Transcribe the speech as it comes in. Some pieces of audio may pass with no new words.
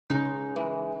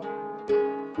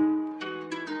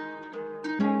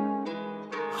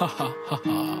Ha ha ha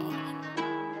ha.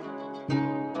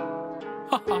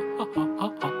 Ha ha ha ha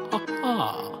ha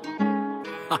ha.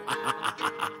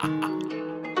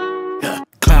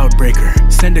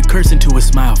 Cloudbreaker, send a curse into a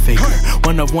smile faker.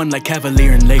 One of one like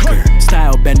Cavalier and Laker.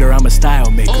 Style bender, I'm a style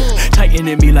maker. Tighten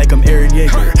in me like I'm Aaron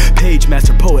Yeager. Page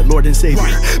master, poet, Lord and Savior.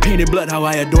 Painted blood, how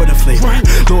I adore the flavor.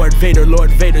 Lord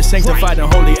Vader, sanctified in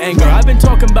holy anger. I've been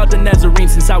talking about the Nazarene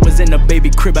since I was in a baby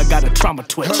crib. I got a trauma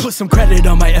twitch. Put some credit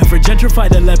on my effort. Gentrify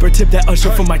the leopard, tip that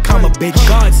usher for my comma, bitch.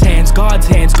 God's hands,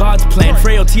 God's plan.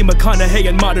 Frailty, McConaughey,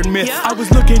 and modern myth. I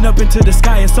was looking up into the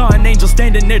sky and saw an angel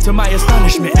standing there to my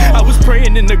astonishment. I was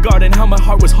praying in the garden, how my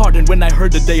heart was hardened when I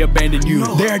heard that they abandoned you.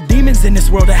 There are demons in this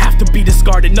world that have to be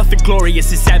discarded. Nothing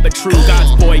glorious is sad but true.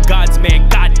 God's boy, God's man,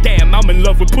 goddamn, I'm in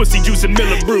love with pussy juice and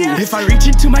Miller Brew. If I reach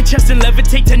into my chest and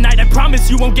levitate tonight, I promise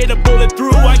you won't get a bullet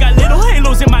through. I got little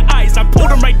halos in my eyes, I pulled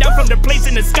them right down from their place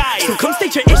in the sky. So come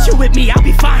state your issue with me, I'll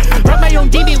be fine. I brought my own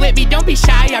demon with me, don't be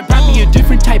shy. I brought me a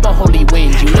different type of holy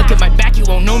wind. You look at my back, you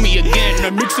won't know me again.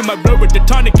 I'm mixing my blood with the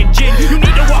tonic and gin. You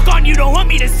need to walk on, you don't want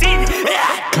me to sin.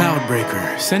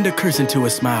 Cloudbreaker, send a curse into a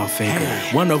smile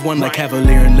faker. One of one like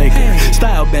Cavalier and Laker.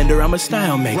 Style bender, I'm a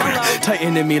style maker.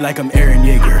 Tighten in me like I'm Aaron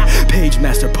Yeager. Page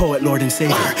master, poet, Lord and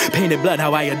Savior. Painted blood,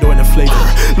 how I adore the flavor.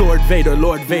 Lord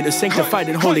Vader, sanctified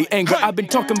in holy anger. I've been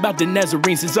talking about the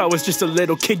Nazarene since I was just a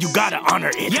little kid. You gotta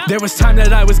honor it. There was time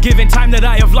that I was given, time that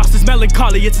I have lost is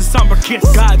melancholy. It's a somber kiss.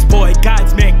 God's boy,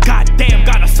 God's man, goddamn,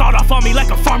 got a sawed off on me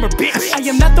like a farmer bitch. I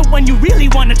am not the one you really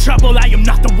wanna trouble. I am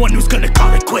not the one who's gonna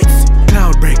call it quits.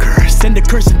 Cloudbreaker, send a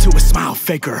curse into a smile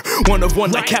faker. One of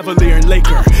one like Cavalier and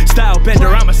Laker. Style bender,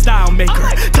 I'm a style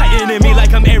maker. Tighten in me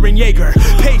like I'm Aaron Yeager.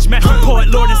 Page master, poet,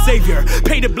 Lord and Savior.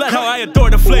 Painted blood, how I adore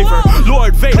the flavor.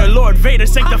 Lord Vader,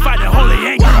 sanctified in holy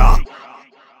anger.